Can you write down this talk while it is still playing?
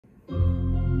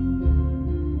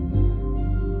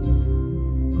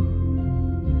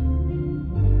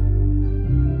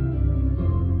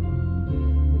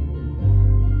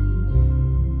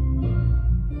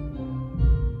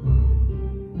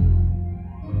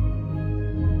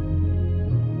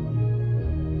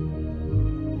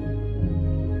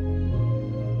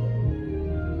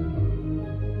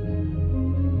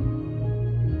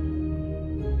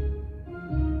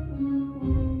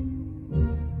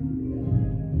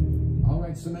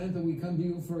right, Samantha, we come to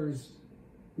you first.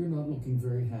 You're not looking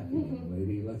very happy, young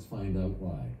lady. Let's find out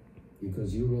why.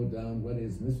 Because you wrote down, what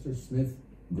is Mr. Smith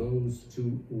goes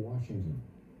to Washington.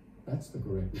 That's the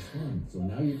correct response. So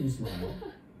now you can smile,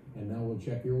 and now we'll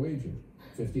check your wager.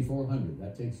 5,400.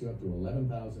 That takes you up to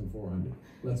 11,400.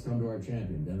 Let's come to our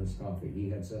champion, Dennis Coffey. He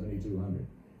had 7,200.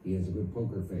 He has a good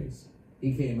poker face.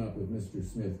 He came up with Mr.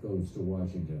 Smith goes to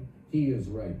Washington. He is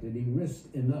right. Did he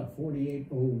risk enough?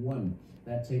 48,01.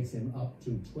 That takes him up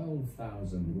to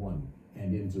 12,001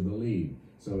 and into the lead.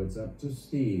 So it's up to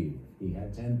Steve. He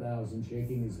had 10,000,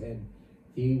 shaking his head.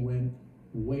 He went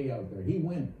way out there. He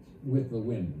went with the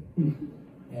wind.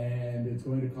 And it's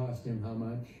going to cost him how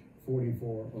much?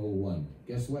 44,01.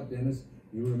 Guess what, Dennis?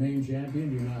 You remain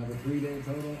champion. You now have a 3-day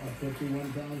total of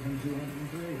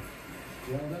 51,203.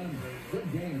 Well done.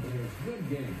 Good game, players. Good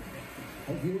game.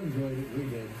 Hope you enjoyed it. We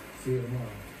did. See you tomorrow.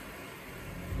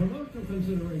 Promotional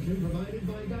consideration provided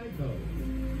by Geico.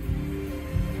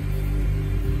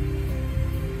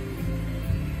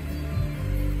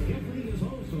 Jeopardy is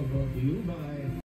also brought to you by